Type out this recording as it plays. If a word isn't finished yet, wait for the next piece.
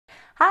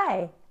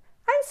Hi,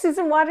 I'm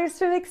Susan Waters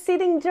from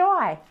Exceeding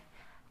Joy.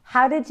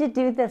 How did you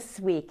do this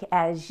week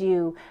as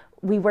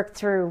we worked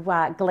through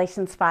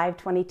Galatians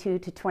 5:22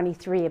 to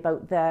 23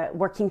 about the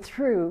working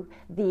through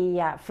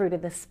the fruit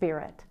of the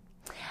Spirit?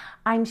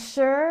 I'm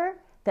sure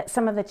that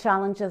some of the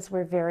challenges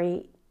were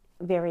very,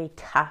 very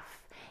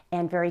tough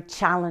and very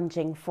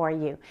challenging for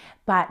you,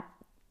 but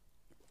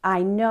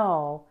I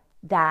know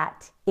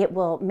that it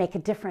will make a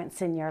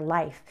difference in your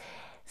life.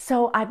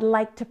 So I'd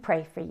like to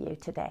pray for you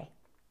today.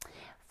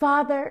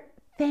 Father,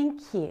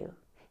 thank you.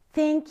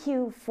 Thank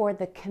you for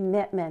the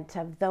commitment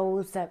of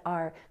those that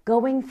are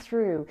going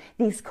through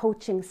these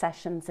coaching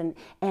sessions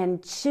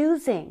and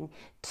choosing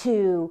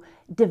to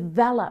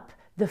develop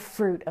the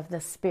fruit of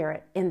the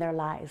Spirit in their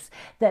lives,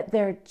 that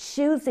they're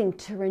choosing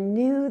to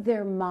renew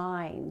their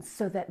minds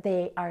so that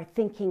they are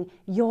thinking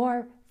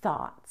your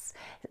thoughts.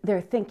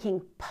 They're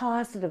thinking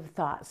positive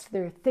thoughts.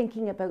 They're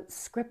thinking about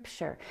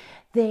Scripture.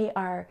 They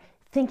are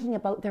thinking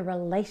about their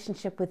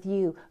relationship with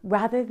you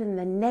rather than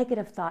the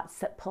negative thoughts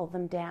that pull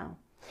them down.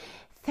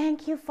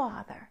 Thank you,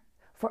 Father,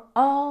 for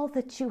all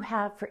that you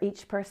have for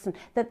each person,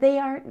 that they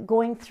aren't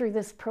going through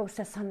this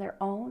process on their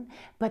own,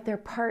 but they're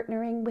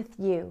partnering with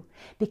you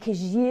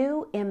because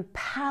you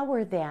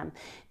empower them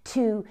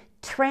to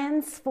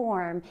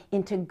transform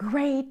into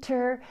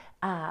greater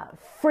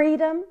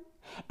freedom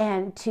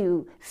and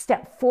to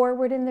step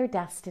forward in their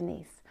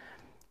destinies.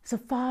 So,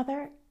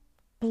 Father,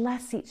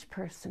 bless each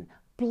person.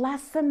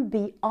 Bless them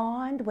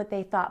beyond what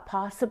they thought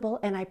possible.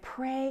 And I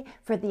pray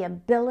for the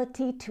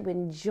ability to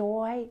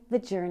enjoy the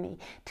journey,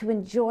 to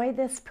enjoy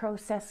this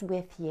process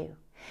with you.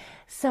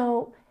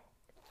 So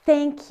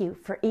thank you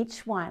for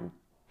each one.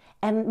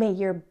 And may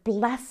your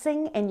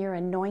blessing and your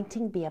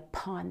anointing be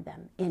upon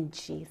them in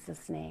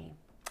Jesus' name.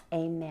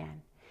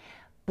 Amen.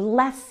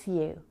 Bless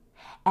you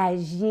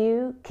as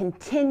you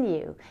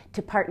continue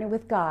to partner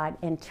with God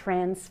and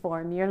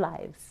transform your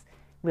lives.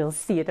 We'll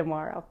see you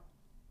tomorrow.